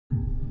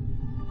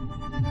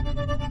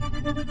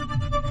You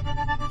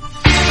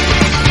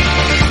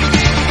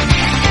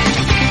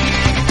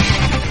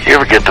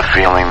ever get the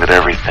feeling that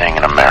everything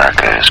in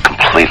America is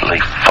completely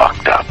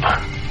fucked up?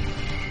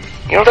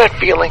 You know that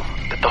feeling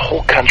that the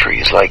whole country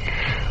is like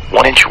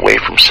 1 inch away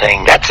from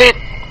saying, that's it,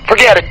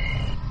 forget it?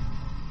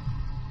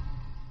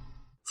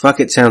 Fuck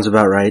it sounds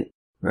about right.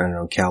 I don't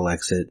know, Cal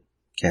exit,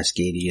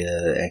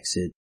 Cascadia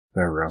exit,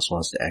 whoever else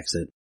wants to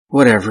exit.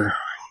 Whatever.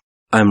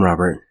 I'm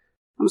Robert.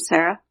 I'm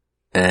Sarah.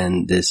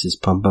 And this is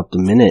Pump Up the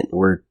Minute.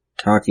 We're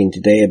talking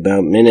today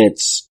about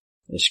minutes.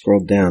 I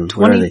scrolled down.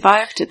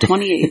 25 to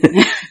 28.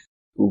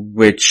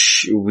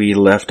 Which we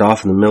left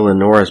off in the middle of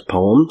Nora's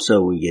poem,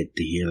 so we get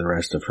to hear the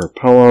rest of her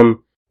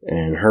poem,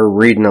 and her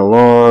reading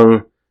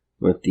along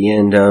with the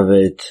end of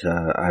it.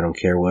 I don't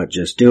care what,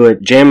 just do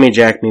it. Jam me,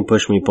 jack me,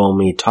 push me, pull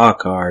me,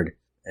 talk hard.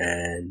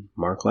 And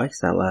Mark likes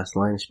that last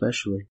line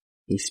especially.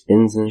 He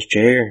spins in his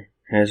chair,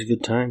 has a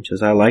good time,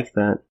 says, I like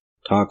that.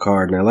 Talk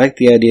hard. And I like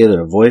the idea that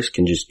a voice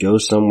can just go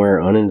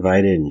somewhere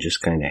uninvited and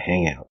just kind of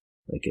hang out.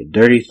 Like a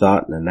dirty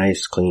thought and a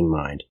nice clean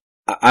mind.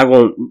 I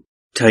won't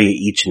tell you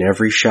each and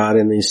every shot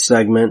in this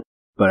segment,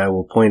 but I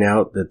will point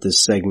out that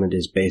this segment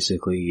is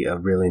basically a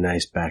really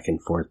nice back and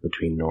forth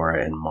between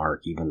Nora and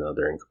Mark, even though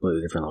they're in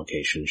completely different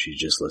locations. She's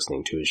just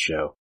listening to his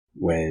show.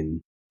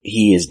 When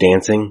he is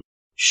dancing,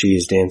 she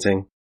is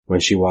dancing.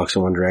 When she walks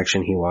in one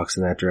direction, he walks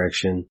in that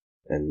direction.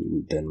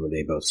 And then when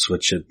they both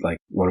switch it, like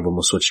one of them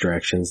will switch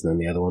directions and then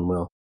the other one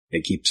will.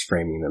 It keeps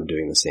framing them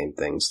doing the same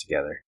things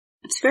together.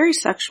 It's very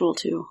sexual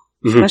too,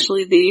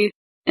 especially the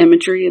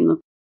imagery in the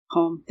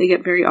poem. They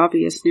get very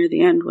obvious near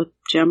the end with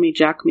jam me,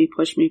 jack me,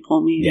 push me,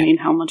 pull me. Yeah. I mean,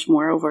 how much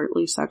more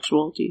overtly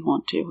sexual do you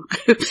want to?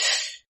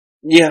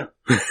 Yeah.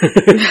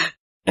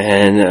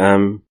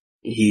 And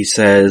he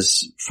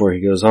says, before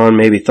he goes on,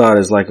 maybe thought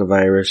is like a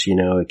virus, you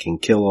know, it can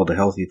kill all the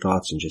healthy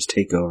thoughts and just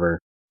take over.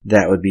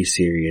 That would be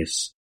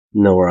serious.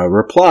 Nora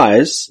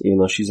replies, even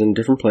though she's in a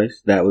different place,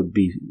 that would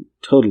be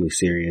totally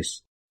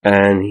serious.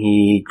 And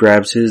he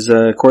grabs his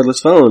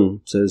cordless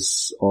phone,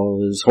 says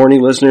all his horny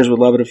listeners would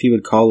love it if he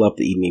would call up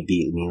the Eat Me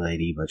Beat Me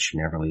lady, but she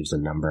never leaves a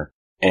number.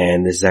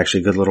 And this is actually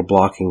a good little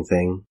blocking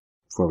thing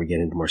before we get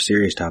into more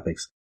serious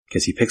topics,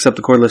 because he picks up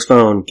the cordless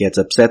phone, gets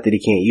upset that he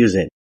can't use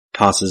it,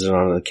 tosses it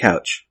onto the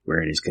couch,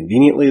 where it is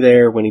conveniently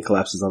there when he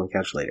collapses on the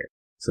couch later,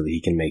 so that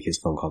he can make his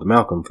phone call to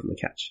Malcolm from the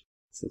couch.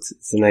 So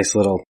it's a nice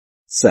little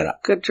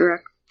setup. Good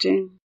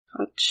directing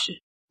touch.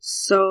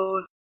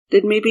 So,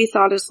 did maybe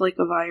thought is like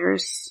a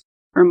virus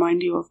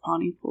remind you of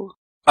Pontypool?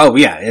 Oh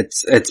yeah,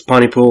 it's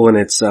Pontypool, and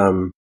it's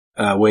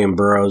William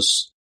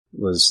Burroughs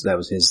that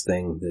was his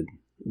thing, that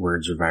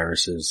words are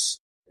viruses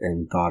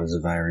and thought is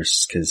a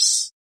virus,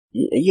 cause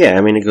yeah,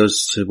 I mean it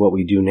goes to what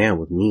we do now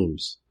with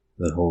memes.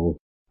 The whole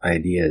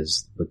idea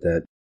is with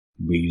that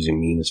we're using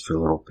memes for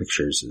little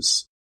pictures,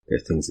 is they're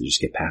things that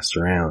just get passed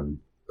around,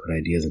 put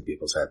ideas in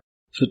people's head.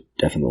 So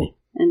definitely.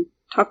 And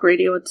talk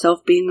radio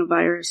itself being a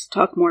virus,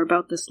 talk more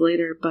about this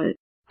later, but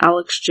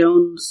Alex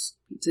Jones,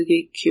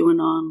 Pizzagate,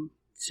 QAnon,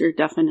 these are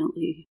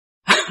definitely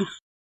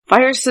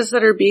viruses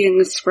that are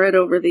being spread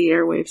over the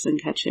airwaves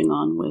and catching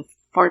on with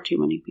far too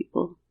many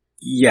people.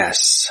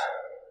 Yes.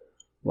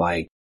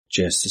 Like,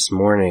 just this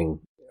morning,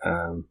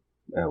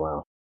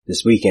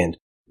 this weekend,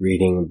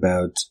 reading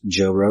about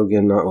Joe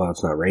Rogan, well,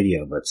 it's not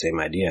radio, but same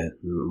idea,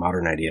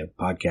 modern idea,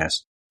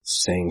 podcast,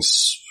 saying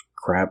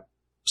crap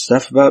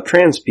stuff about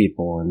trans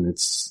people, and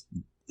it's,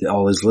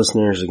 all his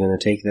listeners are going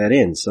to take that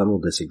in. Some will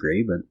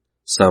disagree, but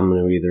some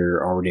who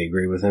either already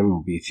agree with him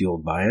will be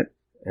fueled by it,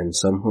 and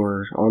some who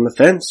are on the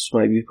fence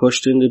might be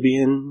pushed into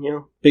being, you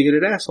know,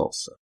 bigoted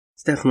assholes. So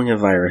it's definitely a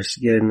virus.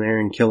 Get in there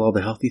and kill all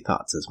the healthy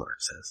thoughts, as Mark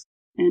says.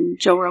 And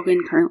Joe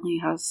Rogan currently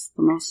has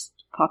the most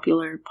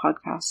popular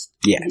podcast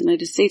in the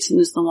United States and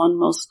is the one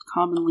most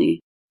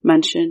commonly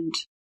mentioned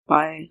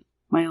by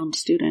my own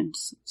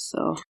students.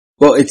 So,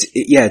 well, it's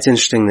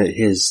interesting that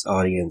his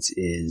audience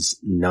is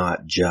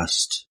not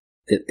just,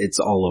 it's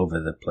all over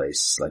the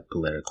place, like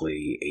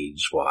politically,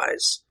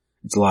 age-wise.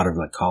 It's a lot of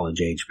like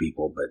college-age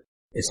people, but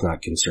it's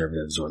not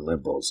conservatives or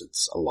liberals.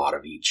 It's a lot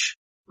of each.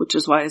 Which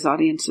is why his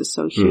audience is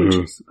so huge,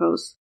 I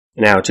suppose.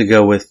 Now, to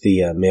go with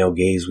the male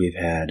gaze we've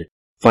had,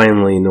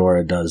 finally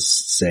Nora does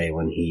say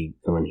when he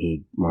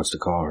wants to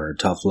call her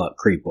tough luck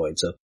creepoid.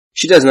 So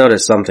she does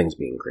notice something's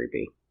being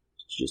creepy.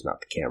 It's just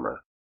not the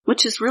camera.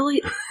 Which is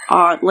really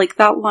odd. Like,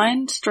 that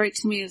line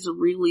strikes me as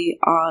really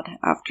odd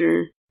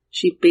after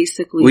she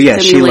basically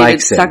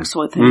simulated sex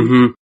with him.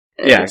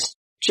 Mm-hmm. Yeah. It's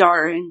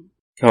jarring.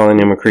 Calling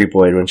him a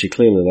creepoid when she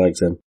clearly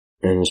likes him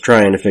and is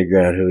trying to figure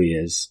out who he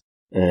is.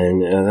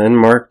 And then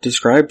Mark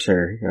describes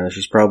her.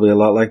 She's probably a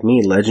lot like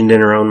me, legend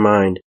in her own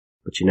mind.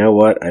 But you know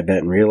what? I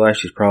bet in real life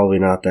she's probably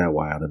not that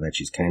wild. I bet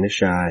she's kind of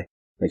shy.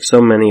 Like so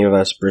many of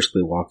us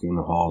briskly walking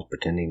the halls,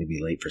 pretending to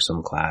be late for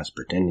some class,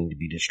 pretending to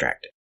be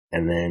distracted.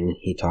 And then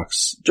he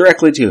talks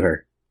directly to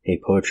her. Hey,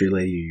 poetry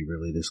lady, are you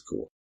really this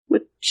cool?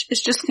 Which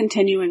is just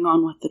continuing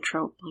on with the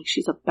trope. Like,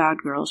 she's a bad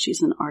girl,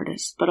 she's an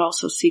artist, but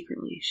also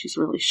secretly, she's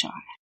really shy.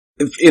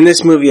 In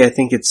this movie, I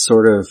think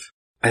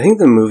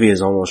the movie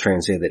is almost trying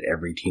to say that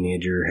every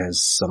teenager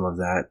has some of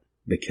that,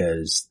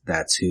 because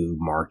that's who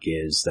Mark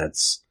is.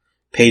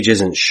 Paige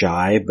isn't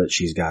shy, but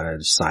she's got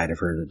a side of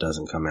her that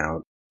doesn't come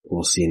out.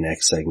 We'll see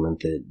next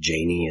segment that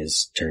Janie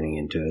is turning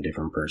into a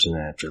different person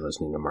after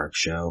listening to Mark's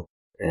show.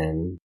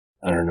 And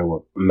I don't know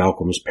what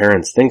Malcolm's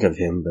parents think of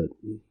him, but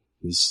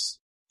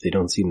they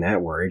don't seem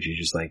that worried. She's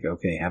just like,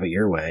 okay, have it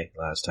your way.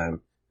 Last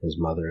time his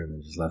mother, and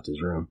then just left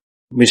his room.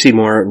 We see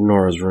more of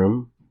Nora's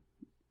room,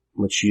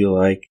 which you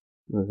like.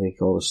 I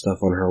think all the stuff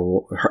on her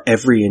wall,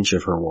 every inch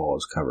of her wall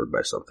is covered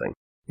by something.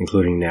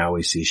 Including now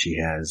we see she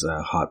has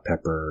a hot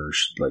pepper,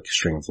 like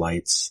string of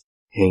lights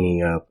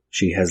hanging up.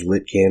 She has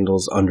lit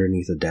candles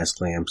underneath a desk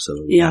lamp, so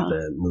we got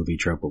the movie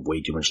trope of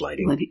way too much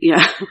lighting.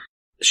 Yeah.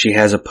 She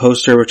has a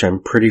poster, which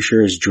I'm pretty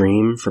sure is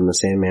Dream from the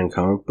Sandman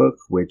comic book,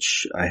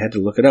 which I had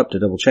to look it up to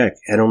double check.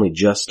 It only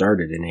just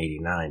started in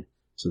 '89,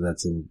 so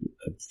that's a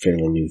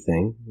fairly new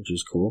thing, which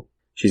is cool.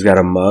 She's got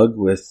a mug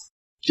with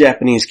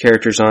Japanese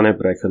characters on it,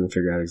 but I couldn't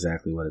figure out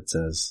exactly what it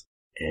says.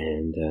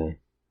 And,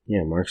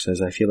 Mark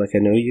says, I feel like I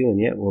know you, and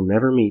yet we'll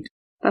never meet.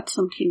 That's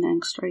some teen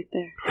angst right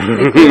there.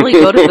 They clearly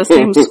go to the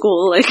same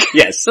school.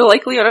 Yes. The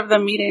likelihood of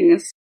them meeting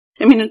is,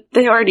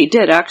 they already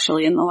did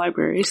actually in the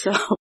library, so.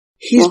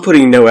 He's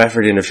putting no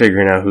effort into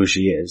figuring out who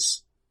she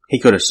is. He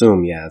could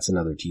assume, it's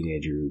another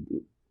teenager.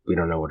 We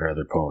don't know what her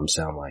other poems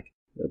sound like.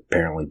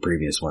 Apparently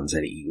previous ones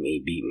had Eat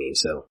Me, Beat Me,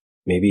 so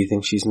maybe he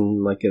thinks she's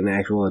an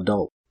actual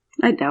adult.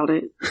 I doubt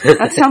it.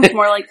 That sounds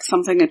more like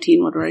something a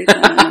teen would write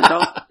than an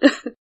adult.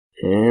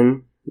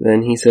 And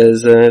then he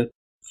says a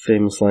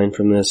famous line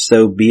from this,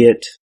 so be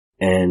it.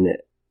 And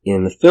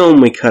in the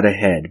film we cut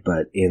ahead,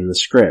 but in the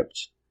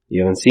script,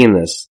 you haven't seen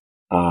this,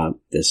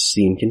 this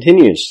scene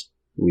continues.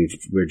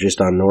 We're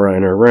just on Nora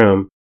in her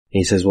room.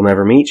 He says, we'll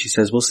never meet. She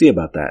says, we'll see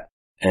about that.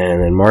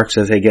 And then Mark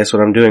says, hey, guess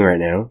what I'm doing right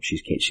now? She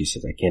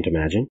says, I can't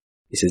imagine.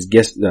 He says,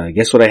 guess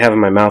what I have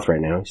in my mouth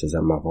right now? He says,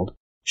 I'm muffled.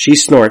 She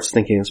snorts,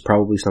 thinking it's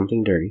probably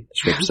something dirty, the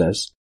script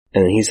says.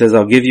 And then he says,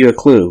 I'll give you a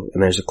clue.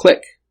 And there's a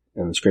click.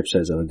 And the script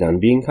says, a gun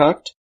being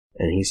cocked.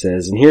 And he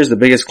says, and here's the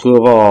biggest clue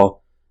of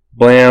all.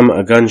 Blam,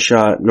 a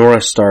gunshot. Nora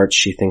starts.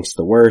 She thinks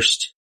the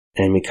worst.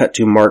 And we cut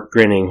to Mark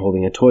grinning,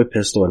 holding a toy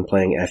pistol and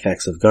playing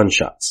FX of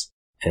gunshots.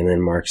 And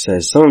then Mark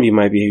says, some of you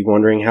might be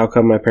wondering how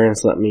come my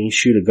parents let me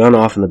shoot a gun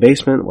off in the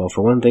basement. Well,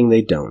 for one thing,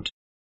 they don't.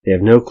 They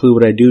have no clue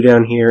what I do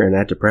down here, and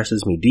that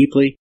depresses me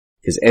deeply,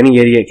 because any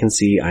idiot can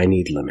see I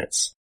need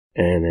limits.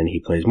 And then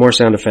he plays more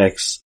sound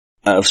effects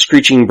of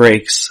screeching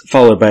brakes,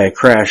 followed by a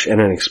crash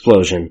and an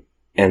explosion.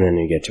 And then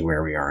you get to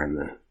where we are in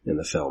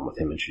the film with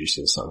him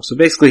introducing the song. So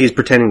basically he's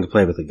pretending to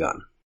play with a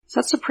gun. So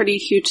that's a pretty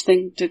huge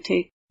thing to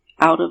take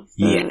out of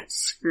the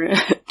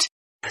script.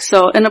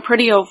 So, in a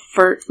pretty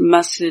overt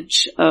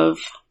message of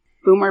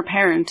boomer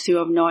parents who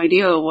have no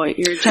idea what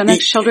your Gen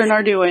X children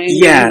are doing.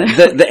 Yeah,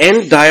 the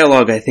end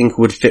dialogue I think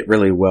would fit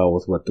really well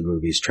with what the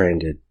movie's trying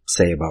to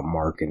say about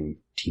Mark and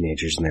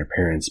teenagers and their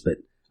parents, but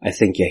I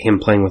think him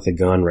playing with a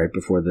gun right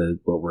before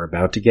what we're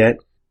about to get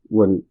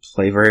wouldn't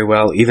play very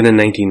well. Even in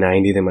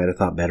 1990 they might have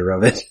thought better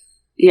of it.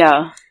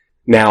 Yeah.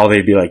 Now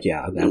they'd be like,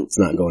 yeah, that's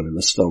not going in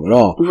this film at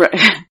all. Right.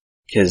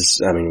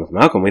 Because, with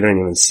Malcolm we don't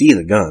even see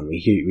the gun.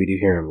 We do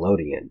hear him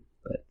loading it.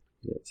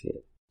 Don't see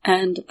it.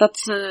 And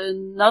that's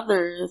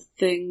another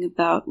thing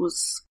that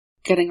was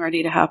getting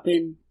ready to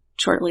happen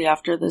shortly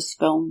after this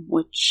film,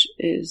 which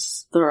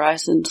is the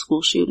rise in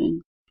school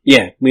shooting.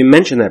 Yeah, we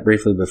mentioned that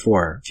briefly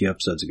before, a few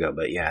episodes ago,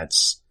 but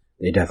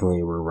they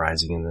definitely were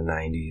rising in the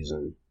 90s,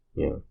 and,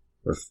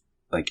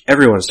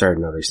 everyone started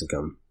noticing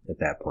them at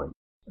that point.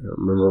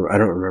 I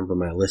don't remember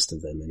my list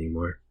of them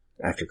anymore.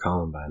 After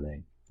Columbine,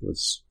 I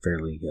was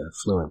fairly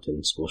fluent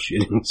in school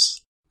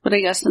shootings. But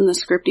I guess in the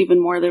script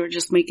even more, they were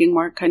just making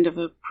Mark kind of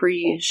a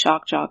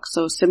pre-shock jock.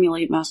 So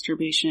simulate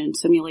masturbation,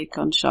 simulate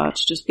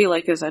gunshots, just be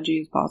like as edgy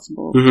as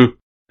possible. Mm-hmm.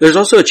 There's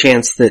also a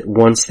chance that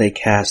once they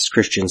cast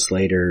Christian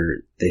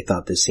Slater, they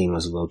thought this scene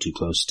was a little too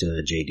close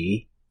to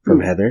JD from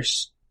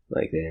Heathers.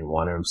 Like they didn't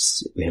want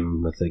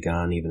him with a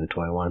gun, even a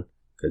toy one,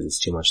 because it's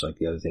too much like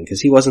the other thing.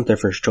 Because he wasn't their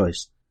first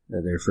choice.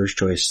 Their first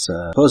choice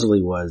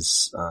supposedly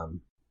was,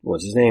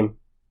 what's his name?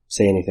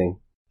 Say anything.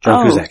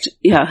 John Cusack.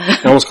 Yeah.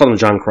 I almost called him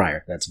John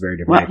Cryer. That's a very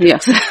different actor.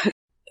 Yes.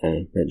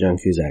 But John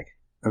Cusack.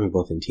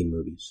 Both in teen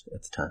movies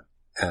at the time.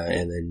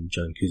 And then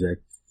John Cusack,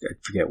 I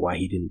forget why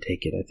he didn't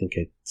take it. I think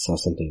I saw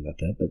something about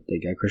that, but they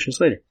got Christian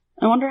Slater.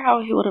 I wonder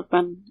how he would have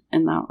been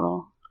in that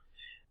role.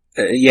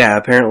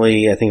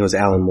 Apparently, I think it was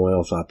Alan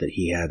Moyle thought that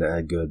he had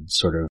a good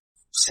sort of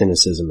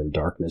cynicism and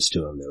darkness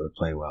to him that would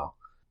play well.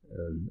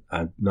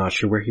 I'm not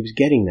sure where he was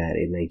getting that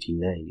in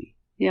 1990.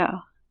 Yeah.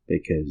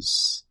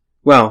 Because,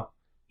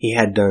 he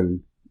had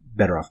done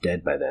Better Off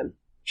Dead by then,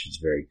 which is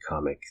a very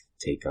comic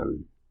take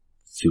on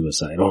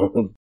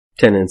suicidal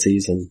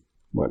tendencies and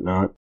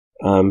whatnot.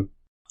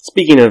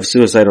 Speaking of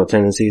suicidal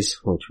tendencies,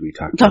 which we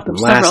talked about them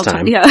last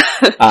time,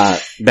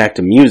 back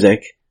to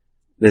music.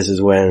 This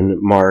is when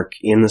Mark,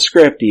 in the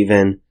script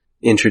even,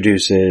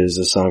 introduces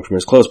a song from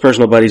his close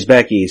personal buddies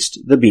back east,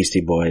 the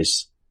Beastie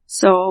Boys.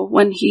 So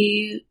when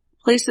he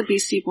plays the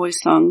Beastie Boys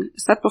song,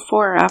 is that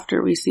before or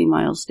after we see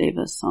Miles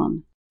Davis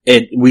on?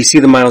 We see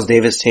the Miles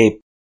Davis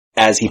tape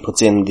as he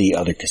puts in the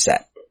other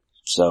cassette.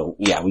 So,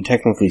 yeah, we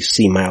technically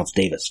see Miles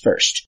Davis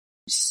first.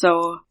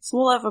 So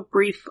we'll have a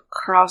brief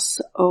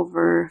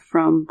crossover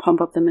from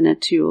Pump Up the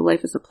Minute to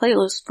Life as a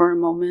Playlist for a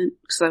moment,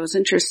 because I was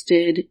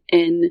interested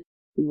in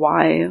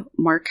why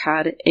Mark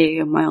had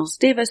a Miles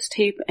Davis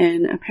tape,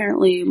 and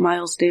apparently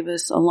Miles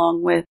Davis,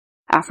 along with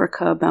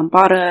Africa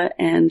Bambaataa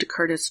and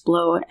Curtis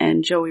Blow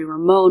and Joey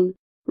Ramone,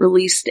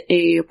 released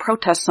a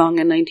protest song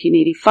in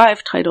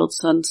 1985 titled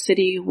Sun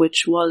City,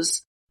 which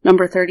was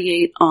number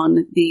 38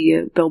 on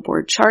the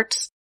Billboard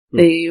charts.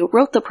 They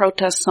wrote the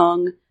protest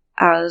song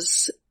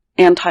as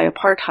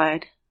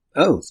anti-apartheid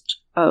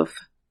of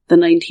the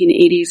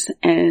 1980s,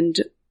 and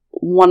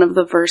one of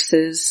the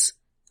verses,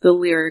 the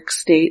lyrics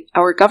state,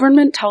 "Our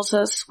government tells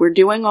us we're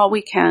doing all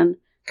we can.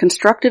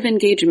 Constructive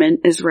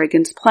engagement is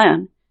Reagan's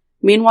plan.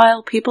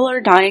 Meanwhile, people are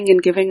dying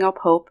and giving up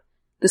hope.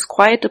 This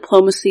quiet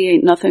diplomacy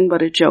ain't nothing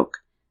but a joke.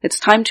 It's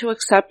time to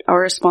accept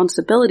our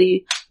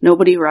responsibility.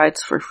 Nobody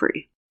rides for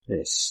free."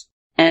 Nice.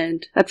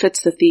 And that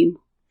fits the theme.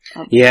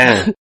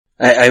 Yeah.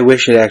 I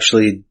wish it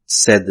actually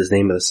said the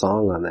name of the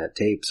song on that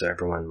tape so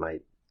everyone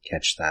might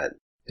catch that.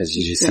 Because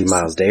you just see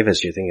Miles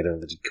Davis, you're thinking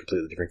of a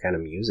completely different kind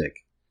of music.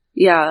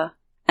 Yeah.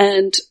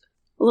 And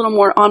a little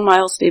more on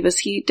Miles Davis.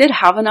 He did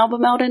have an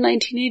album out in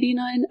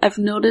 1989. I've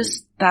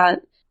noticed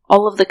that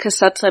all of the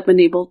cassettes I've been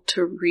able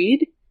to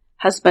read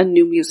has been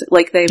new music.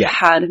 Like they've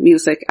had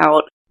music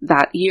out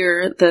that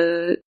year.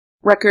 The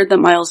record that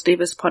Miles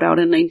Davis put out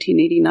in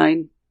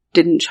 1989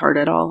 didn't chart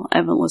at all. I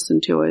haven't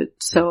listened to it.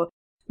 So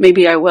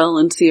maybe I will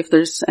and see if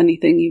there's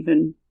anything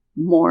even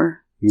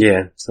more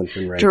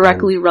something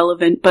directly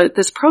relevant. But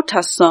this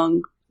protest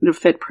song would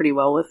fit pretty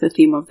well with the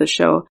theme of the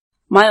show.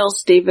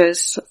 Miles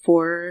Davis,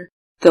 for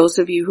those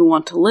of you who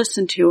want to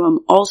listen to him,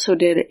 also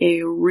did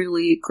a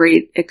really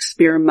great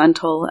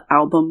experimental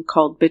album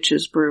called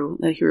Bitches Brew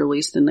that he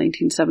released in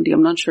 1970.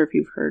 I'm not sure if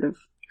you've heard of.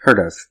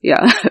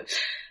 Yeah.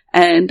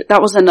 And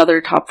that was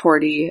another top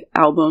 40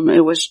 album.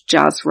 It was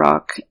jazz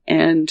rock,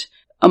 and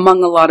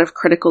among a lot of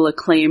critical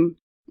acclaim,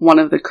 one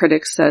of the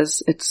critics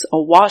says it's a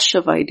wash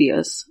of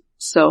ideas.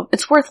 So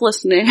it's worth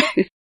listening,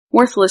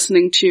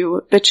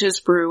 to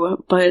Bitches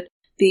Brew, but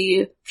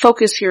the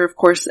focus here, of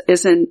course,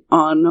 isn't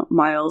on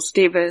Miles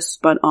Davis,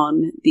 but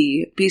on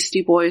the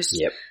Beastie Boys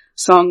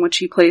song, which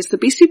he plays. The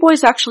Beastie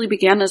Boys actually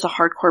began as a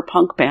hardcore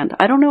punk band.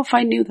 I don't know if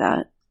I knew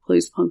that.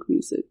 Plays punk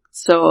music.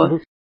 So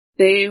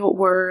they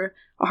were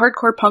a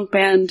hardcore punk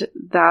band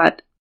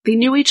that they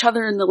knew each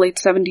other in the late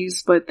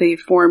 70s, but they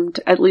formed,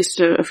 at least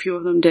a few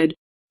of them did,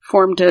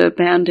 formed a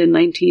band in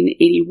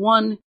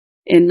 1981.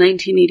 In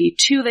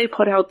 1982, they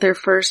put out their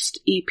first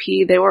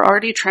EP. They were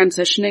already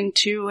transitioning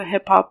to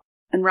hip hop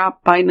and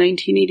rap by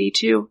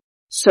 1982.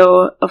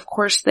 So, of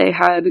course, they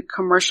had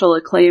commercial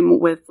acclaim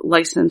with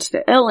License to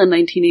Ill in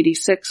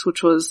 1986,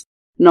 which was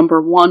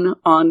number 1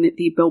 on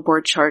the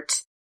Billboard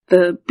charts.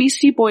 The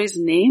Beastie Boys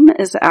name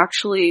is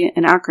actually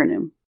an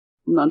acronym.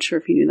 I'm not sure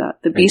if you knew that.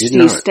 The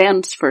Beastie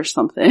stands for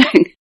something.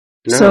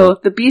 No. So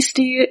the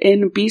Beastie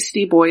in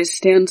Beastie Boys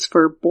stands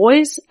for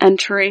Boys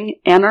Entering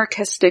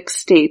Anarchistic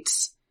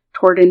States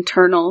Toward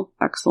Internal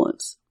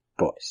Excellence.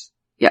 Boys.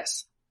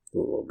 Yes. A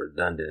little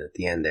redundant at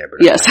the end there,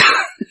 but yes.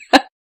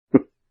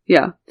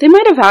 Yeah. They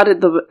might have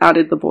added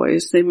the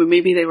boys.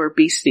 Maybe they were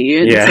Beastie,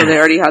 and so they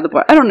already had the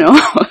boy. I don't know.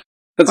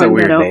 That's a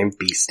weird name,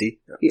 Beastie.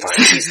 Fine,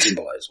 Beastie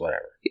Boys,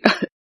 whatever. Yeah.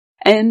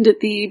 And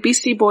the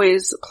Beastie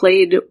Boys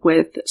played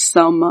with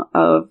some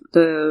of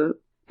the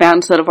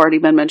bands that have already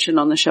been mentioned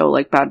on the show,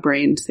 like Bad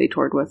Brains, they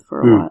toured with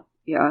for a lot.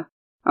 Yeah.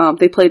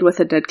 They played with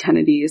the Dead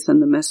Kennedys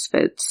and the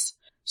Misfits.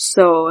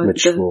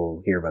 Which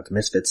we'll hear about the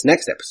Misfits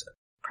next episode.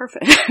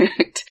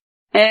 Perfect.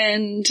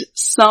 And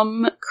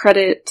some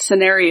credit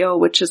Scenario,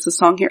 which is the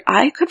song here.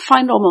 I could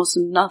find almost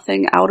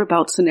nothing out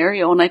about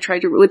Scenario, and I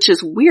tried to, which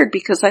is weird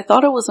because I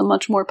thought it was a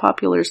much more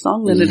popular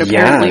song than it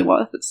apparently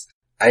was.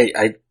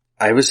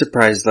 I was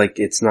surprised, like,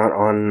 it's not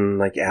on,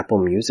 like,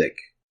 Apple Music.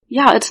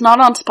 Yeah, it's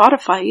not on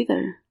Spotify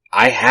either.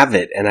 I have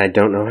it, and I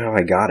don't know how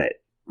I got it.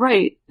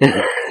 Right.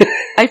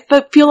 I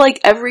feel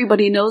like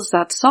everybody knows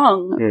that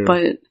song,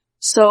 but,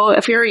 so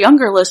if you're a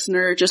younger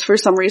listener, just for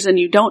some reason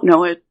you don't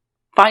know it,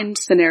 find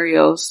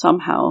Scenario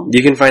somehow.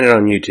 You can find it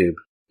on YouTube.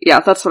 Yeah,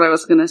 that's what I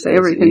was gonna say.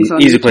 Everything's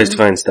on easy YouTube. Place to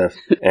find stuff.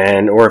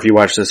 Or if you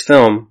watch this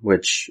film,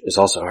 which is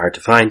also hard to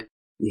find,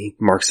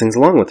 Mark sings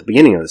along with the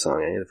beginning of the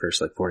song, the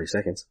first, 40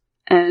 seconds.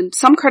 And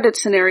some credit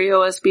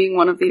Scenario as being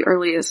one of the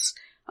earliest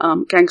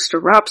gangster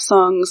rap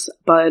songs,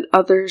 but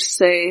others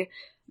say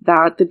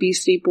that the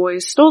Beastie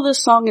Boys stole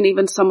this song and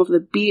even some of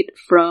the beat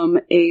from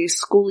a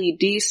Schoolie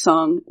D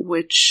song,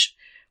 which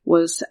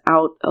was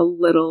out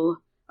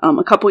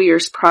a couple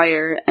years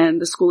prior, and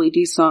the Schoolie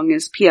D song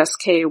is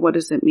PSK, What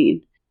Does It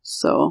Mean?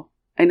 So,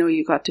 I know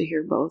you got to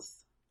hear both.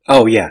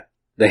 Oh yeah.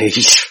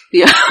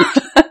 Yeah.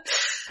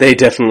 They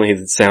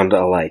definitely sound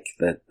alike.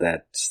 That,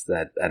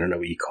 I don't know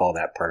what you call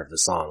that part of the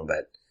song,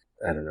 but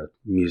I don't know,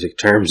 music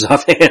terms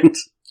offhand.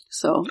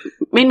 So,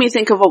 made me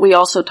think of what we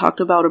also talked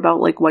about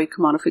white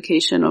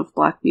commodification of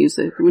black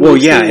music. Well,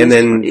 yeah, and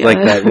then,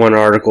 that one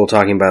article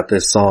talking about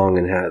this song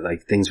and how,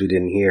 things we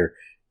didn't hear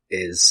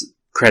is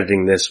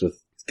crediting this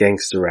with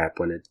gangster rap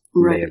when it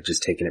may have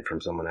just taken it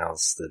from someone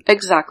else.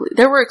 Exactly.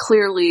 There were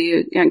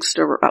clearly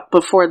gangster rap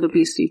before the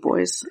Beastie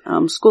Boys.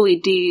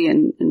 Schoolie D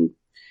and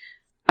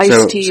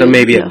Ice-T. So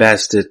maybe at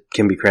best it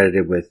can be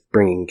credited with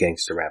bringing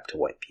gangster rap to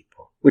white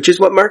people, which is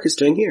what Mark is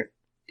doing here.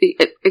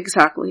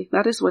 Exactly.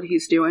 That is what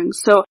he's doing.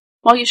 So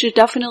while you should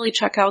definitely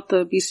check out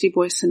the Beastie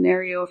Boys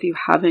Scenario if you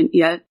haven't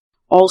yet,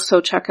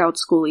 also check out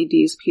Schoolie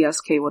D's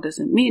PSK What Does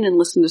It Mean and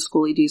listen to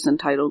Schoolie D's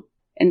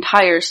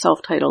entire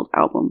self-titled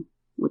album,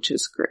 which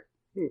is great.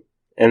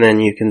 And then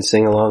you can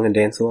sing along and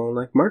dance along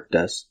like Mark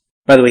does.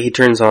 By the way, he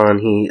turns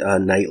on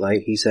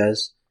nightlight, he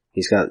says.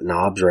 He's got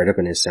knobs right up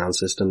in his sound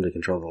system to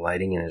control the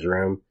lighting in his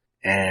room.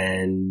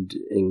 And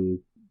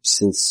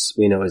since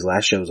we know his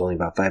last show was only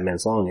about 5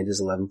 minutes long, it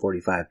is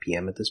 11:45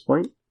 p.m. at this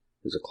point.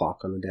 There's a clock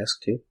on the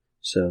desk too.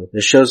 So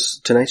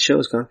tonight's show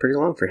has gone pretty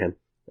long for him.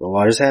 A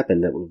lot has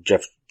happened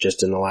that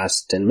just in the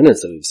last 10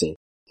 minutes that we've seen.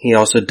 He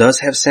also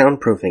does have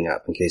soundproofing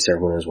up, in case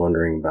everyone is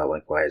wondering about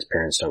why his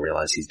parents don't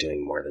realize he's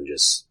doing more than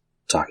just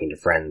talking to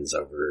friends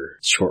over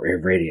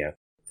shortwave radio.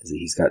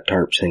 He's got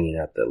tarps hanging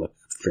up that look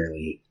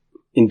fairly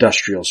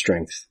industrial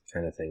strength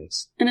kind of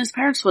things. And his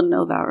parents would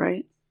know that,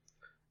 right?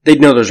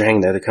 They'd know those are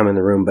hanging there. They come in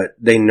the room, but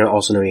they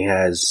also know he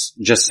has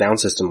just sound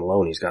system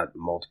alone. He's got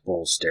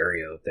multiple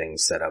stereo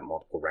things set up,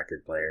 multiple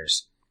record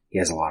players. He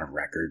has a lot of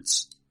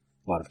records,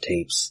 a lot of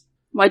tapes.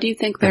 Why do you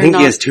think he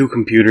has 2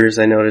 computers,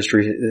 I noticed,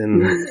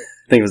 and I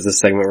think it was this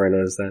segment where I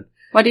noticed that.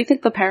 Why do you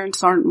think the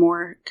parents aren't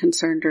more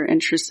concerned or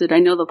interested? I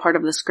know the part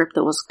of the script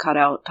that was cut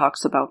out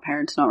talks about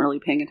parents not really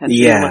paying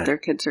attention to what their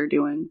kids are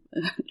doing.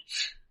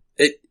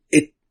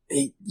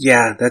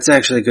 Yeah, that's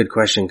actually a good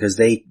question, because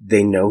they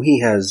know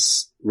he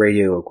has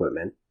radio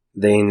equipment.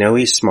 They know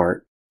he's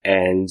smart,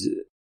 and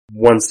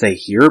once they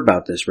hear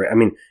about this, I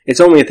mean,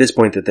 it's only at this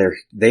point that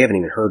they haven't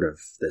even heard of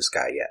this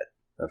guy yet,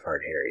 of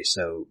Hard Harry,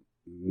 so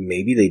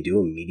maybe they do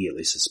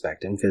immediately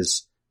suspect him,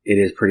 because it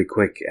is pretty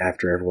quick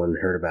after everyone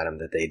heard about him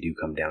that they do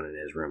come down in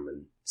his room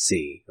and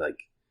see,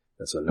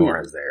 that's when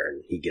Nora's there,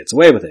 and he gets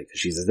away with it, because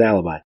she's his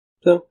alibi.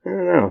 So, I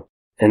don't know.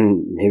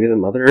 And maybe the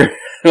mother,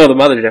 the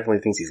mother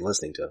definitely thinks he's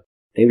listening to him.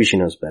 Maybe she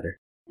knows better.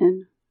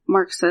 And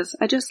Mark says,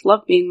 I just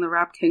love being the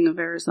rap king of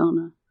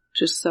Arizona.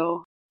 Just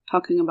so,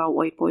 talking about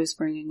white boys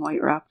bringing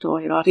white rap to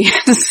white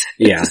audience.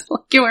 Yeah. It's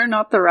like you are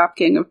not the rap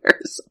king of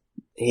Arizona.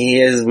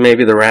 He is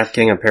maybe the rap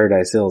king of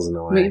Paradise Hills in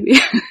a way. Maybe.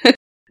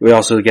 We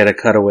also get a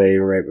cutaway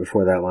right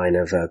before that line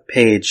of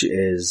Paige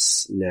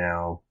is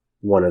now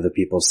one of the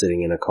people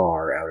sitting in a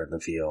car out in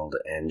the field,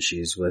 and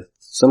she's with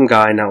some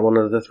guy, not one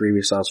of the 3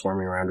 we saw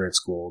swarming around her at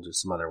school,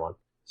 just some other one.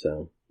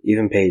 So,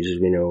 even Paige,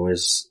 as we know,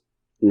 is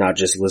not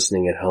just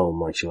listening at home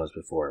like she was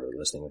before, but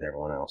listening with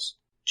everyone else.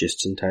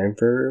 Just in time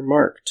for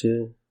Mark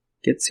to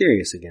get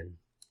serious again.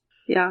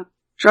 Yeah.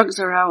 Drugs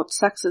are out,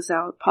 sex is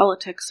out,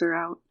 politics are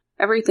out.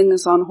 Everything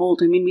is on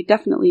hold. I mean, we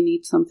definitely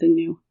need something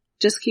new.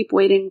 Just keep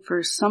waiting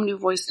for some new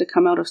voice to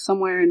come out of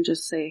somewhere and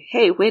just say,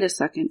 hey, wait a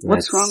second,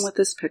 what's wrong with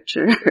this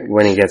picture?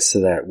 When he gets to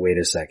that, wait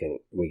a second,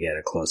 we get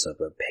a close-up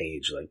of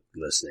Paige,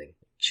 listening.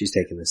 She's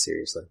taking this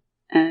seriously.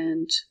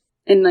 And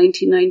in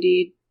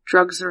 1990,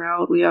 drugs are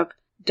out. We have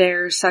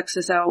DARE, sex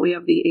is out. We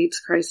have the AIDS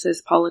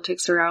crisis.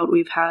 Politics are out.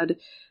 We've had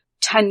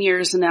 10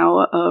 years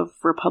now of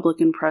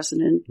Republican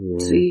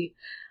presidency.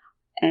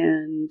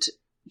 And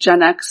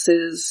Gen X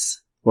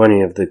is... One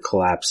of the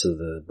collapse of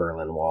the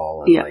Berlin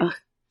Wall and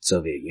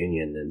Soviet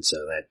Union, and so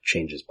that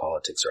changes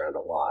politics around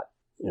a lot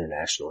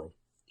internationally.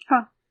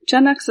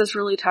 Gen X is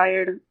really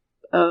tired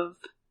of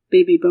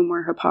baby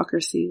boomer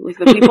hypocrisy.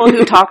 The people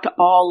who talked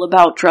all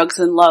about drugs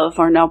and love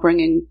are now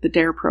bringing the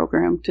DARE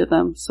program to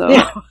them. So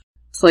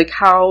it's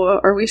how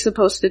are we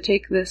supposed to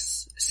take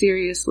this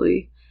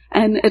seriously?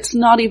 And it's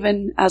not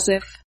even as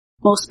if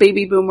most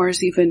baby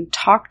boomers even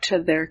talk to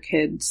their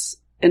kids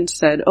and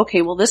said,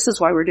 okay, well, this is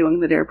why we're doing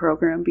the DARE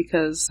program,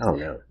 because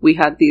we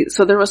had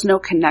so there was no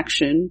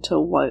connection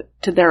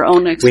to their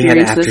own experiences and what they were doing. We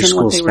had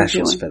after-school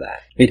specials for that.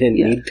 We didn't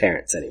need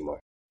parents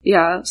anymore.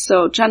 Yeah,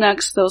 so Gen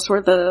X, those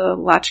were the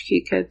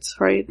latchkey kids,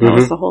 right? That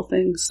was the whole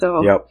thing.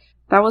 So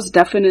that was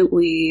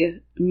definitely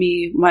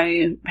me.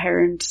 My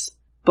parents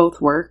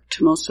both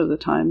worked most of the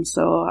time,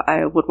 so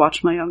I would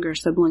watch my younger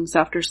siblings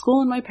after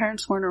school, and my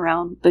parents weren't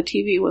around. The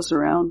TV was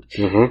around.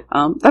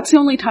 That's the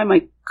only time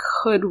I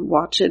could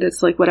watch it.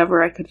 It's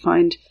whatever I could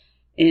find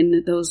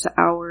in those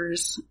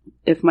hours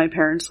if my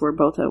parents were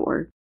both at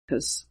work,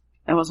 because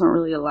I wasn't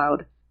really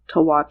allowed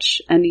to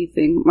watch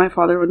anything my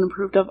father would have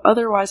approved of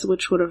otherwise,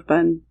 which would have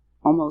been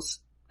almost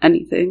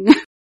anything.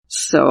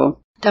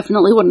 So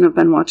definitely wouldn't have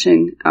been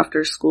watching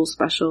after school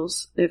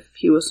specials if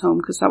he was home,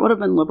 because that would have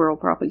been liberal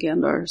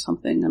propaganda or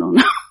something. I don't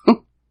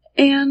know.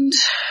 And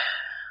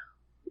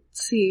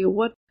let's see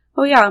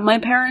my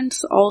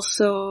parents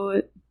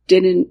also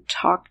didn't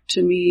talk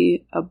to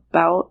me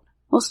about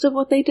most of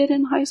what they did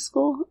in high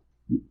school.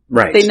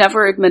 Right. They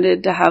never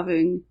admitted to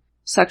having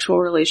sexual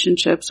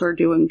relationships or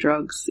doing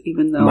drugs,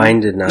 even though... Mine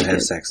did not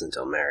have sex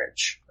until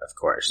marriage, of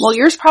course. Well,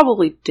 yours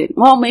probably didn't.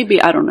 Well,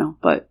 maybe, I don't know,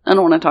 but I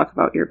don't want to talk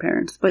about your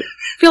parents, but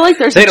I feel like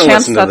there's a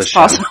chance that's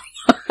possible.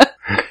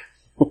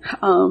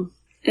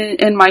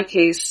 in my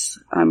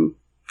case, I'm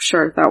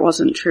sure that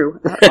wasn't true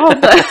at all.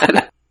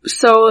 But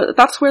so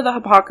that's where the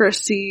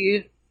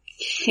hypocrisy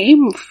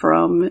came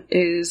from,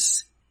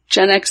 is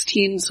Gen X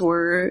teens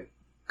were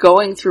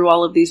going through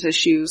all of these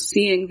issues,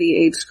 seeing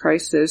the AIDS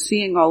crisis,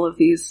 seeing all of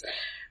these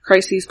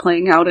crises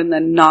playing out, and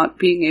then not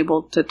being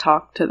able to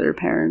talk to their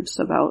parents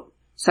about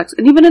sex.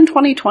 And even in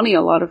 2020,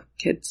 a lot of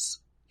kids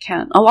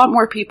can't. A lot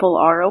more people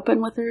are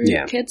open with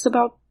their kids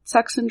about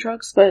sex and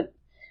drugs, but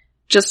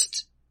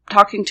just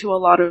talking to a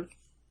lot of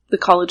the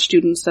college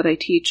students that I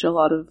teach, a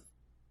lot of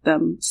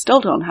them still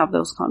don't have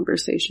those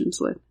conversations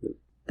with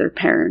their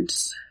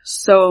parents.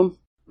 So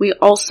we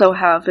also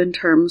have, in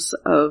terms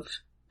of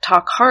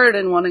talk hard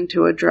and wanting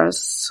to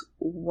address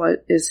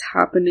what is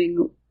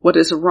happening, what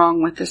is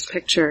wrong with this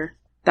picture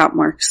that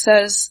Mark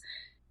says,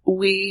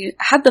 we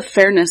had the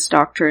fairness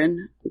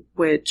doctrine,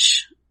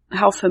 which,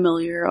 how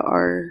familiar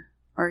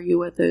are you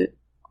with it?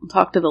 I'll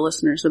talk to the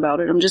listeners about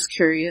it. I'm just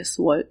curious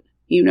what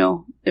you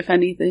know, if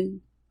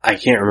anything. I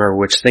can't remember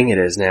which thing it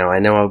is now. I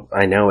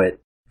know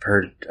it. I've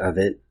heard of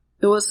it.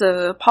 It was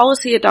a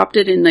policy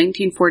adopted in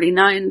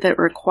 1949 that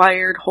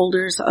required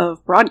holders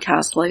of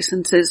broadcast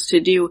licenses to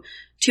do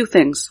two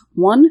things.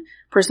 One,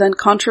 present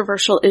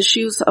controversial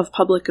issues of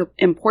public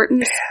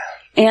importance,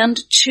 and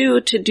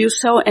two, to do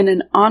so in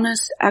an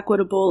honest,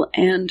 equitable,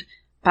 and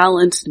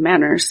balanced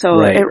manner.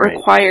 So it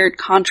required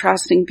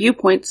contrasting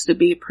viewpoints to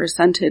be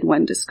presented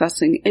when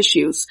discussing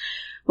issues.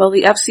 Well,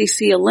 the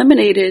FCC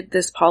eliminated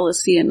this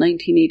policy in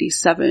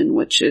 1987,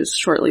 which is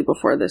shortly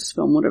before this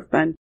film would have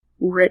been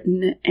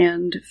written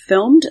and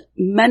filmed.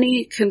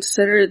 Many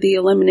consider the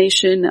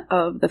elimination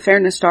of the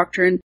fairness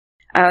doctrine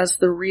as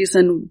the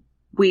reason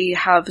we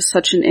have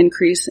such an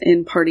increase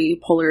in party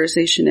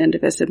polarization and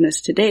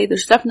divisiveness today.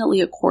 There's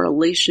definitely a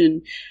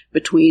correlation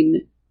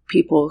between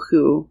people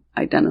who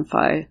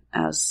identify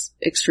as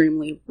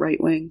extremely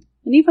right-wing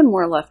and even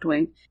more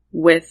left-wing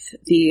with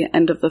the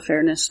end of the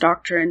fairness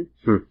doctrine.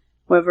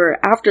 However,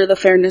 after the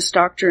fairness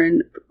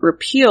doctrine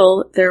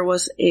repeal, there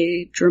was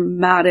a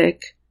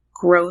dramatic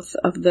growth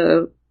of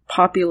the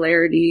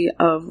popularity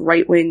of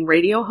right-wing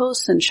radio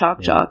hosts and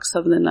shock jocks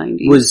of the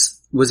 90s.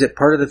 Was it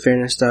part of the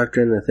fairness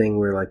doctrine, the thing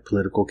where like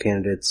political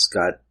candidates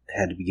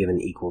had to be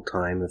given equal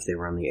time if they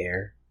were on the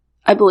air?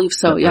 I believe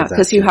so, yeah,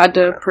 because you had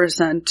to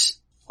present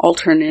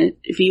alternate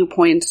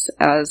viewpoints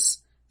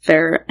as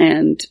fair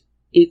and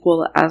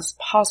equal as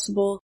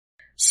possible.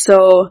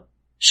 So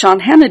Sean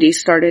Hannity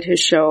started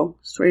his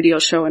radio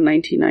show in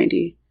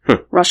 1990.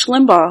 Rush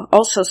Limbaugh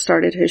also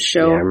started his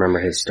show. Yeah, I remember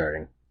his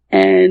starting.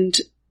 And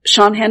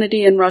Sean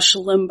Hannity and Rush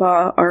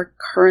Limbaugh are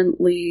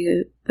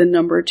currently the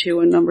number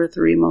 2 and number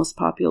 3 most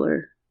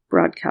popular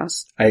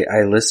broadcasts.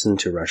 I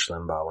listened to Rush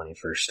Limbaugh when he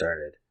first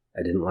started.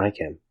 I didn't like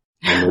him.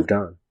 I moved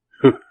on.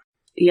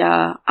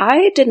 Yeah,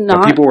 I did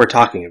not. But people were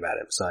talking about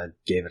him, so I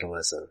gave it a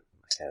listen.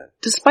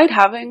 Despite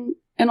having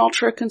an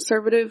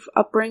ultra-conservative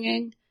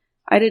upbringing,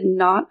 I did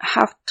not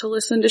have to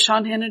listen to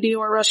Sean Hannity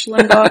or Rush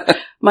Limbaugh.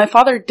 My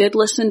father did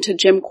listen to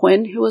Jim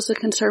Quinn, who was a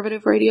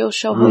conservative radio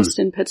show host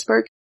in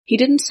Pittsburgh. He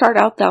didn't start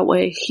out that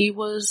way. He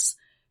was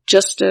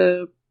just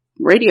a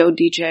radio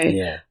DJ.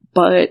 Yeah.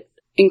 But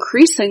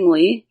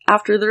increasingly,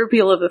 after the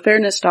repeal of the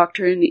fairness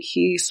doctrine,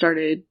 he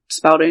started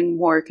spouting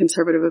more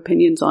conservative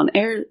opinions on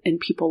air, and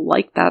people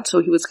liked that, so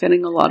he was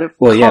getting a lot of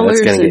Well, yeah,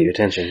 that's going to get your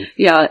attention.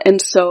 Yeah,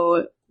 and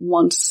so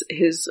once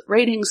his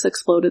ratings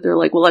exploded, they're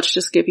like, well, let's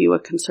just give you a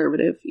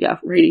conservative,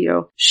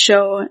 radio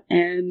show.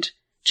 And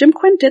Jim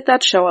Quinn did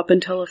that show up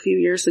until a few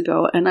years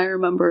ago, and I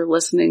remember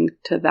listening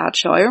to that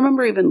show. I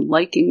remember even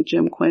liking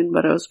Jim Quinn,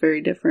 but I was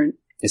very different.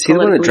 Is he the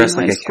one that dressed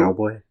like a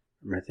cowboy?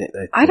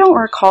 I don't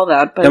recall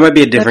that, but that might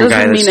be a different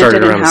guy that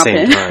started around the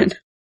same time.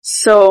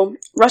 So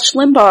Rush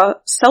Limbaugh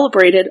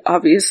celebrated,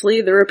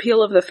 obviously, the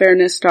repeal of the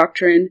fairness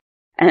doctrine,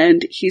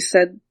 and he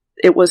said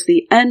it was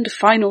the end,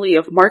 finally,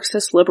 of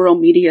Marxist liberal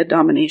media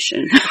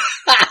domination.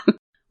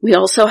 We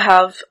also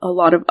have a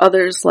lot of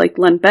others like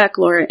Len Beck,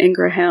 Laura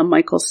Ingraham,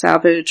 Michael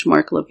Savage,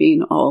 Mark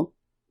Levine, all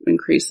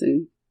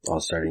increasing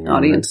starting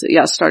audience.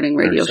 Yeah, starting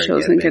radio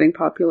shows and getting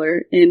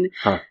popular in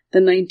the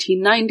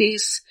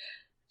 1990s.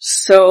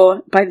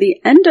 So by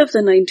the end of the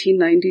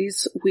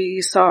 1990s,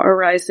 we saw a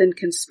rise in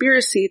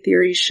conspiracy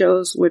theory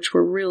shows, which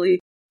were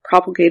really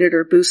propagated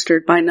or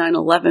boosted by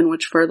 9/11,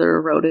 which further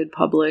eroded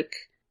public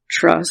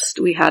trust.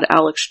 We had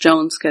Alex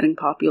Jones getting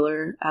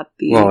popular at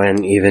the... Well,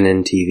 and even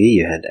in TV,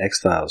 you had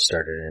X-Files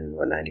started in,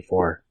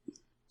 94?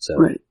 So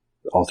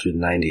all through the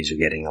 90s, you're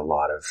getting a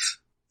lot of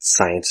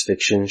science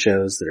fiction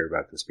shows that are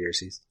about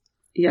conspiracies.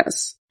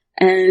 Yes.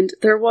 And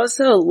there was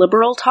a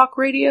liberal talk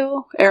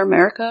radio, Air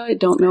America. I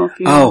don't know if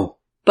you... Oh.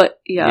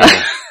 But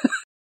yeah.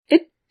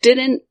 It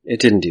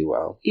didn't do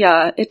well.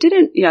 Yeah, it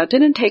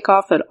didn't take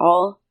off at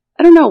all.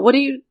 I don't know,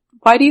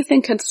 why do you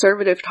think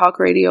conservative talk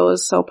radio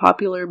is so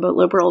popular, but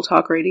liberal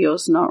talk radio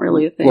is not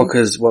really a thing? Well,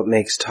 because what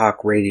makes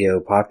talk radio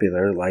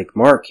popular, like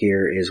Mark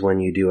here, is when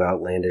you do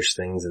outlandish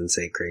things and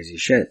say crazy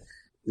shit.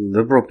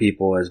 Liberal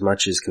people, as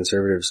much as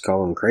conservatives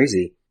call them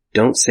crazy,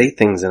 don't say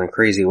things in a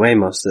crazy way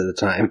most of the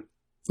time.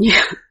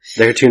 Yeah.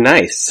 They're too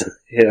nice.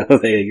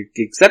 They're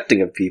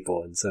accepting of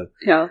people, and so.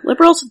 Yeah,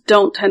 liberals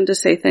don't tend to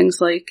say things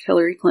like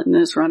Hillary Clinton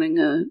is running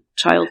a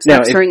child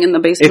sex ring in the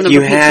basement of a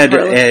pizza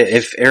parlor.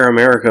 If Air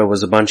America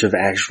was a bunch of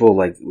actual,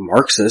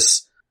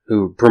 Marxists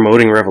who were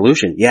promoting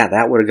revolution, yeah,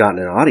 that would have gotten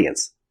an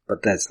audience.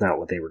 But that's not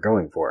what they were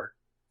going for.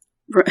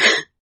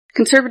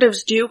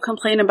 Conservatives do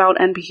complain about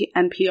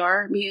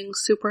NPR being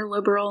super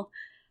liberal.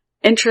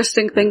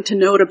 Interesting thing to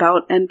note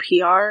about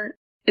NPR,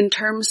 in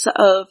terms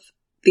of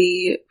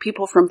the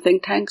people from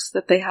think tanks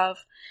that they have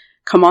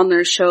come on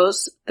their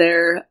shows,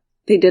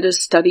 they did a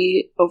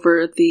study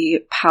over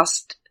the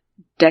past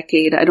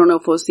decade. I don't know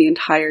if it was the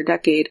entire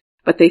decade,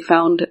 but they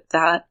found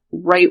that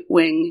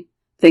right-wing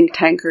think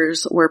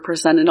tankers were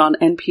presented on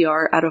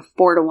NPR at a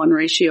 4-to-1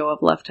 ratio of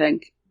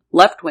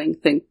left-wing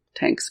think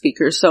tank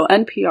speakers. So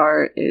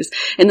NPR is,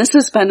 and this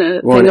has been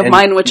a thing of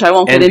mine, which I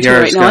won't get into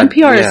right now.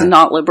 NPR is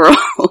not liberal.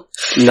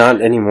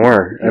 Not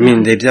anymore. I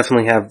mean, they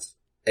definitely have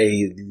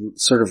a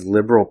sort of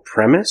liberal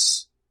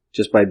premise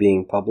just by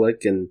being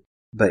public,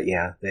 but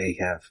yeah, they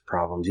have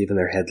problems. Even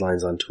their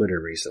headlines on Twitter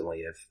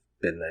recently have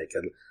been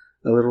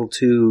a little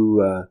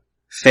too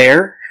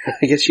fair,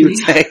 I guess you would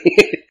say.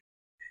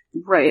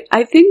 Right.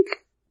 I think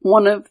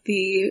one of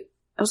the,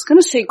 I was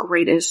going to say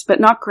greatest, but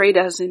not great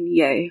as in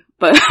yay,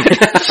 but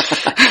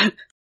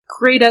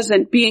great as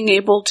in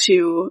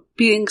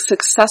being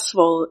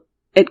successful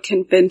at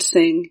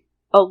convincing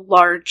a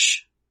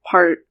large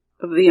part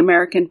of the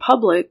American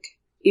public,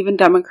 even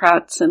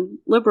Democrats and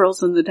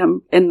liberals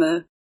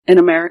in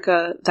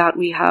America, that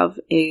we have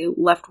a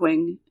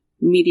left-wing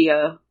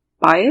media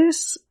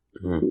bias.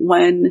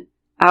 When,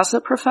 as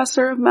a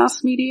professor of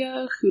mass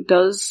media who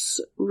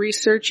does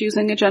research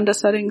using agenda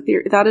setting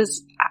theory, that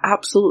is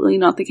absolutely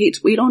not the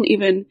case. We don't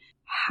even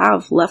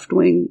have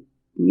left-wing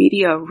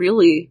media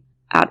really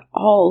at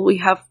all. We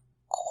have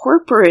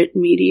corporate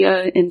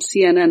media in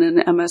CNN and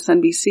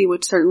MSNBC,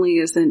 which certainly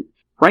isn't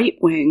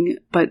right-wing,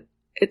 but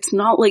it's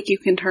not like you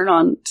can turn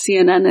on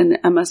CNN and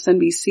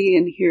MSNBC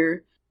and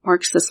hear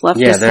Marxist leftist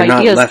ideas. Yeah, they're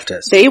ideas. not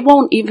leftist. They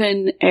won't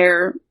even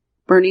air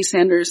Bernie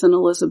Sanders and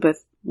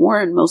Elizabeth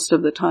Warren most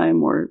of the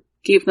time, or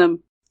gave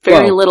them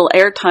very little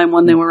airtime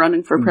when they were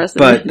running for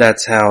president. But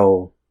that's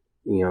how,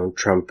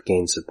 Trump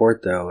gained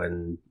support, though,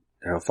 and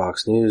how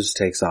Fox News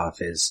takes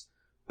off is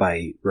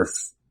by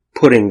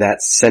putting that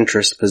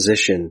centrist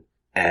position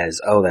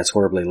as, that's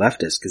horribly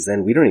leftist, because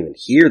then we don't even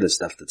hear the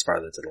stuff that's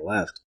farther to the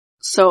left.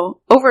 So,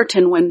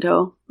 Overton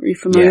window. Are you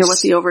familiar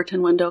with the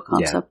Overton window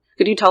concept? Yeah.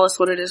 Could you tell us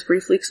what it is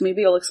briefly? Because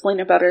maybe you'll explain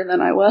it better than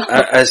I will.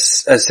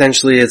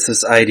 Essentially, it's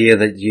this idea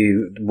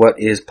that what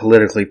is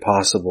politically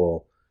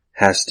possible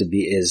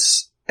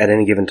is, at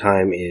any given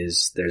time,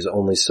 there's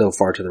only so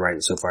far to the right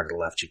and so far to the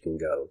left you can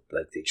go,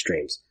 like the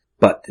extremes.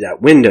 But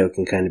that window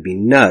can kind of be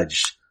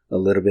nudged a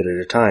little bit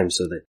at a time,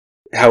 so that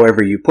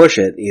however you push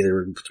it,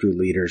 either through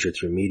leaders or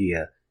through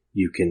media,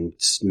 you can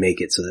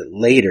make it so that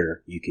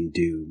later you can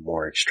do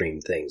more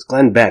extreme things.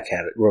 Glenn Beck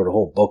wrote a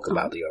whole book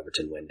about the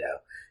Overton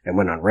window and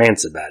went on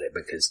rants about it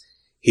because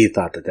he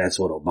thought that that's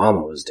what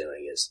Obama was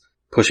doing, is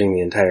pushing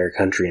the entire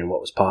country and what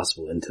was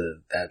possible into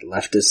that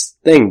leftist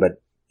thing,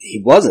 but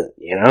he wasn't,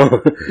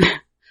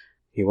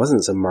 He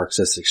wasn't some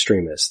Marxist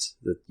extremist.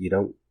 That you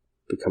don't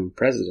become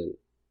president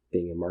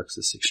being a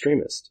Marxist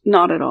extremist.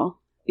 Not at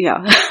all.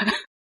 Yeah.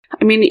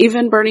 I mean,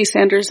 even Bernie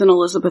Sanders and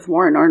Elizabeth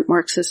Warren aren't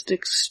Marxist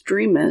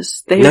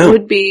extremists. They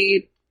would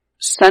be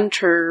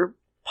center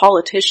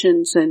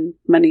politicians in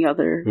many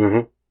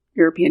other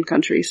European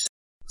countries.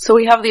 So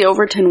we have the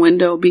Overton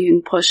window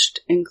being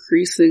pushed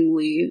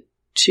increasingly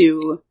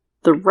to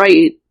the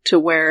right, to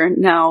where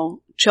now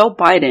Joe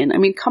Biden, I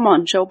mean, come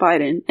on, Joe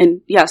Biden,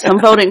 and yes, I'm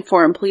voting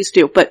for him, please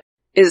do, but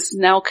is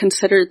now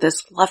considered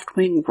this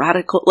left-wing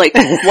radical,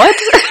 what?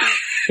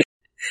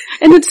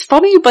 And it's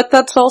funny, but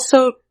that's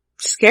also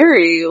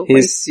scary.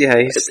 He's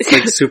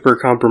like super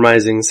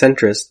compromising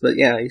centrist, but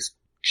yeah, he's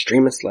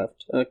extremist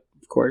left, of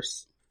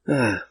course.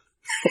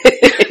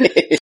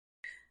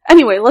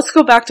 Anyway, let's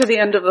go back to the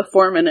end of the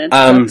 4 minutes.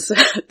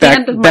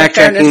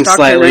 Backtracking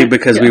slightly,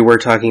 because we were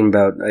talking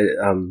about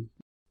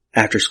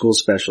after school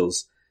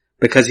specials.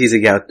 Because he's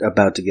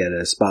about to get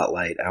a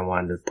spotlight, I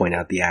wanted to point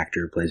out the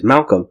actor who plays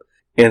Malcolm,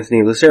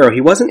 Anthony Lucero.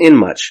 He wasn't in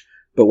much,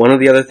 but one of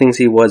the other things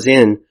he was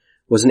in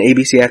was an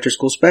ABC after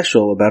school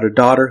special about a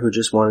daughter who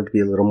just wanted to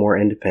be a little more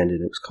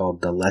independent. It was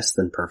called The Less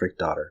Than Perfect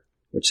Daughter,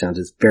 which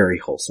sounded very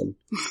wholesome.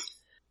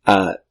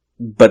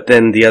 But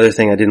then the other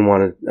thing I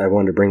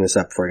wanted to bring this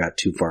up before I got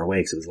too far away,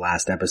 because it was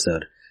last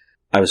episode.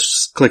 I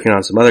was clicking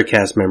on some other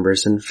cast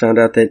members and found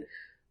out that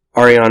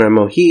Ariana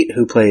Mohit,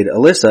 who played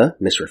Alyssa,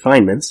 Miss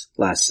Refinements,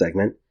 last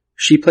segment,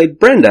 she played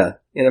Brenda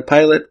in a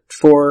pilot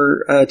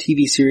for a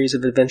TV series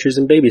of Adventures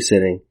in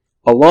Babysitting,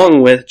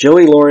 along with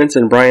Joey Lawrence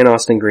and Brian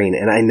Austin Green,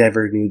 and I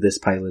never knew this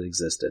pilot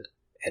existed,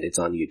 and it's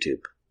on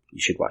YouTube. You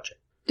should watch it.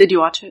 Did you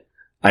watch it?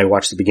 I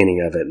watched the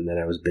beginning of it, and then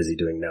I was busy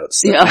doing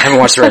notes. So I haven't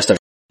watched the rest of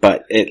it.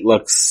 But it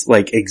looks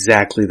like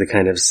exactly the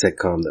kind of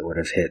sitcom that would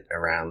have hit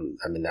around,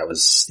 that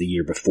was the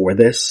year before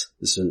this.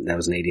 That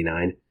was in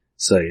 89.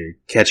 So you're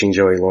catching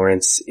Joey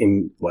Lawrence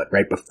in,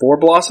 right before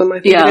Blossom,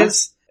 I think it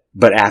is?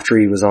 But after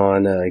he was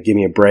on Give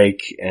Me a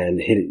Break and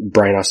hit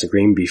Brian Austin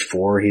Green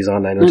before he's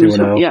on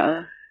 90210.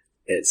 Yeah.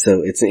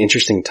 So it's an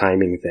interesting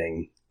timing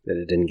thing that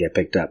it didn't get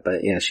picked up. But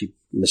yeah,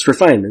 Miss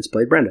Refinements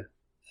played Brenda.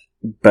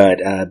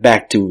 But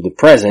back to the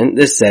present,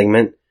 this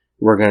segment,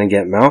 we're going to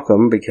get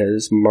Malcolm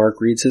because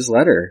Mark reads his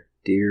letter.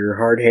 Dear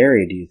Hard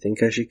Harry, do you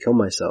think I should kill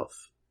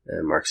myself?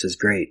 And Mark says,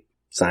 great.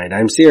 Signed,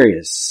 I'm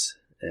serious.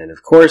 And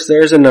of course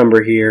there's a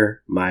number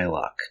here, my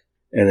luck.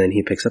 And then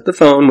he picks up the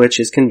phone,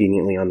 which is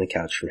conveniently on the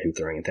couch from him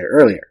throwing it there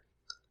earlier.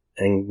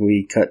 And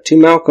we cut to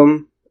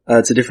Malcolm.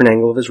 It's a different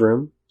angle of his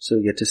room, so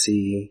we get to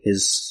see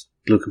his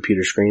blue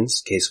computer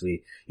screens in case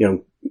we,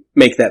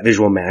 make that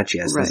visual match.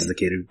 Yes, right. This is the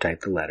kid who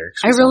typed the letter.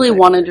 I really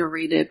wanted to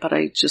read it, but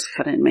I just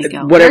couldn't make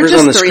out. Whatever's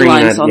on the screen,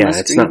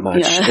 it's not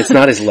much. Yeah. It's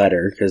not his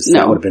letter, because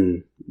that would have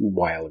been a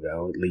while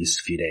ago, at least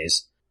a few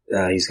days.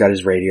 He's got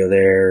his radio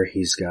there.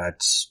 He's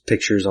got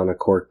pictures on a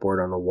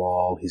corkboard on the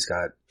wall. He's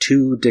got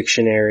 2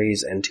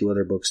 dictionaries and 2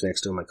 other books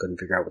next to him. I couldn't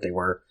figure out what they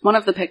were. One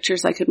of the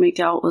pictures I could make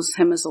out was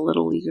him as a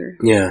little leaguer.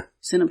 Yeah.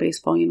 He's in a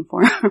baseball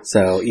uniform.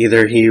 So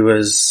either he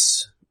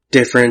was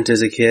different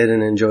as a kid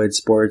and enjoyed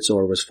sports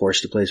or was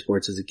forced to play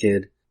sports as a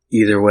kid.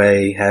 Either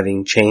way,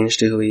 having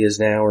changed to who he is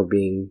now or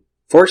being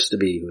forced to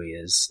be who he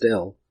is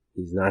still,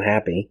 he's not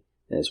happy,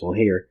 as we'll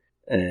hear.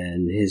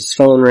 And his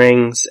phone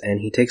rings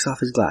and he takes off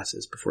his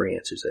glasses before he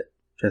answers it,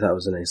 which I thought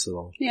was a nice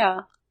little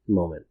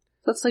moment.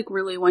 That's like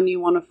really when you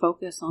want to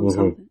focus on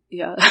something.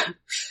 Yeah.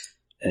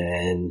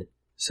 And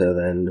so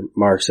then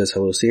Mark says,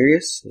 hello,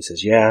 serious? He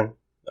says, yeah.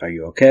 Are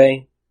you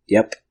okay?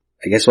 Yep.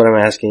 I guess what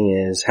I'm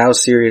asking is, how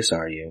serious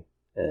are you?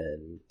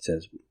 And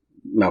says,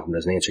 Malcolm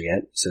doesn't answer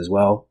yet. He says,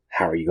 well,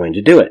 how are you going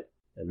to do it?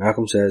 And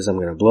Malcolm says, I'm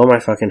going to blow my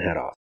fucking head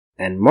off.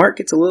 And Mark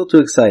gets a little too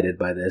excited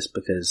by this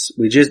because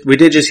we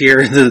did just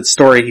hear the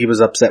story he was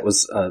upset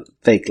was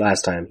fake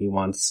last time. He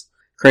wants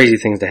crazy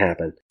things to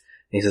happen. And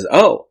he says,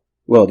 oh,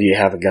 well, do you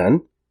have a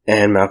gun?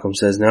 And Malcolm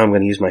says, no, I'm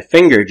going to use my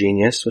finger,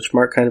 genius, which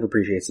Mark kind of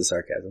appreciates the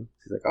sarcasm.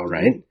 He's like, all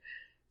right.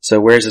 So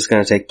where's this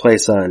going to take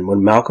place on?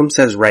 When Malcolm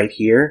says right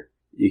here,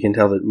 you can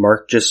tell that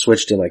Mark just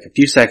switched in like a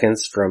few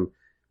seconds from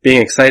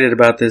being excited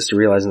about this to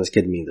realizing this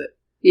kid means it.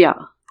 Yeah.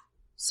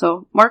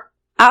 So Mark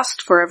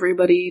asked for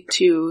everybody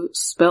to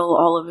spill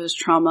all of his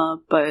trauma,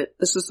 but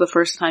this is the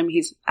first time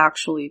he's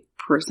actually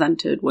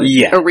presented with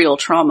a real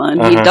trauma,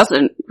 and he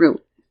doesn't really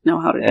know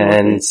how to do it.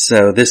 And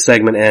so this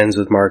segment ends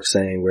with Mark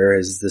saying, where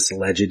is this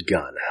alleged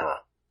gun, huh?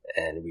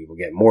 And we will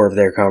get more of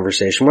their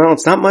conversation. Well,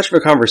 it's not much of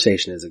a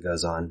conversation as it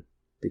goes on,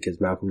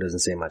 because Malcolm doesn't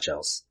say much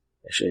else.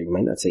 Actually, he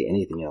might not say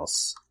anything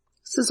else.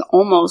 This is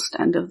almost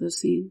end of the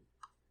scene.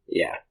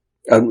 Yeah.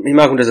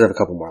 Malcolm does have a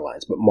couple more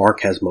lines, but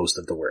Mark has most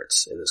of the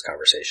words in this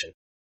conversation.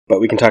 But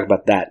we can talk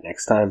about that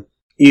next time.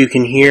 You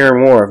can hear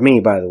more of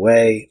me, by the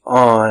way,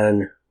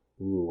 on...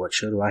 what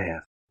show do I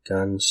have?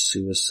 Gun,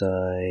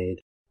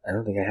 Suicide... I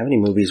don't think I have any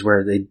movies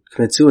where they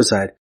commit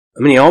suicide.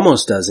 I mean, he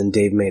almost does in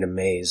Dave Made a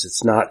Maze.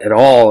 It's not at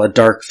all a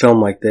dark film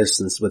like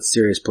this and with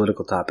serious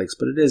political topics,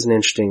 but it is an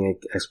interesting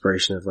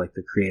exploration of like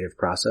the creative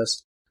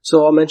process.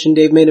 So I'll mention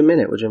Dave Made a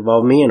Minute, which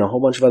involved me and a whole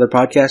bunch of other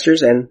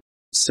podcasters, and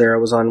Sarah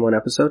was on one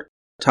episode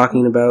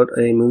talking about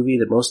a movie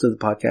that most of the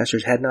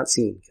podcasters had not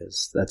seen,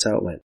 because that's how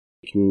it went.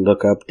 You can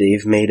look up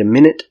Dave Made a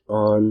Minute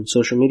on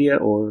social media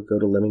or go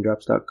to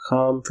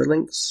lemmingdrops.com for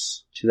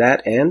links to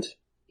that. And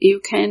you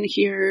can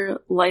hear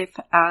Life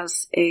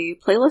as a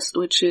Playlist,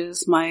 which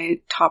is my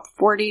top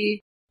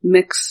 40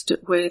 mixed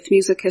with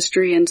music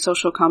history and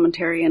social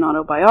commentary and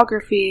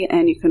autobiography.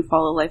 And you can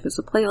follow Life as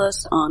a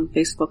Playlist on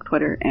Facebook,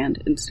 Twitter,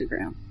 and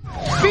Instagram.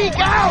 Speak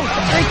out!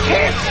 They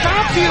can't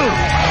stop you!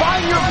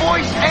 Find your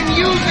voice and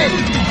use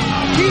it!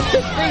 Keep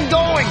this thing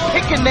going.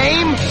 Pick a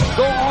name.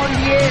 Go on the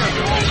air.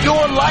 It's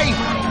your life.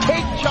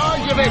 Take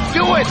charge of it.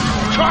 Do it.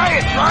 Try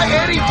it. Try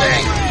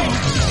anything.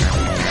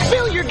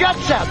 Spill your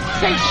guts out.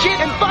 Say shit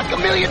and fuck a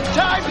million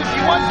times if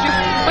you want to,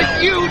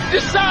 but you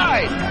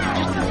decide.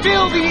 Just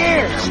fill the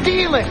air.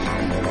 Steal it.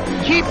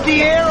 Keep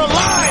the air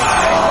alive.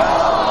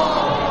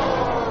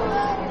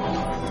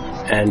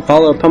 And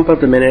follow Pump Up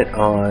the Minute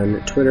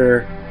on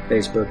Twitter,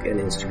 Facebook, and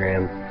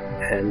Instagram.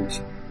 And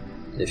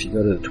if you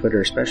go to the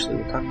Twitter especially,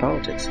 we'll talk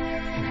politics.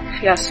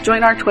 Yes,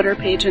 join our Twitter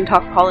page and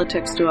talk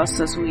politics to us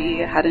as we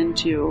head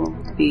into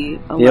the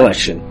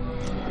election.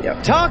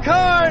 Yep. Talk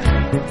hard!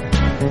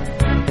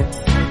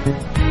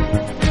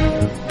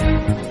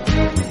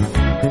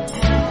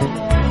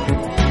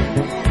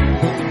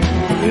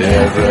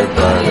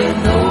 Everybody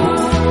knows.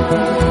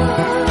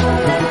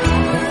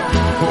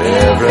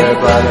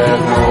 Everybody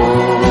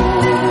knows.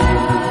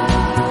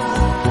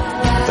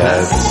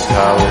 That's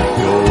how it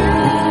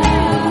goes.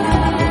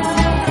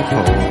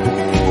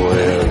 Oh,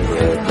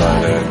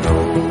 everybody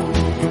knows.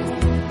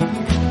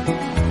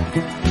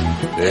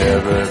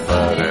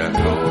 Everybody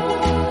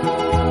knows.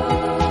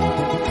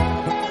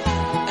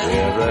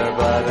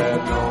 Everybody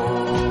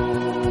knows.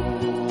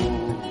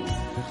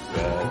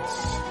 That's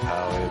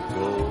how it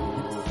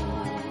goes.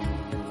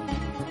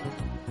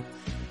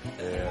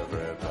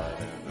 Everybody.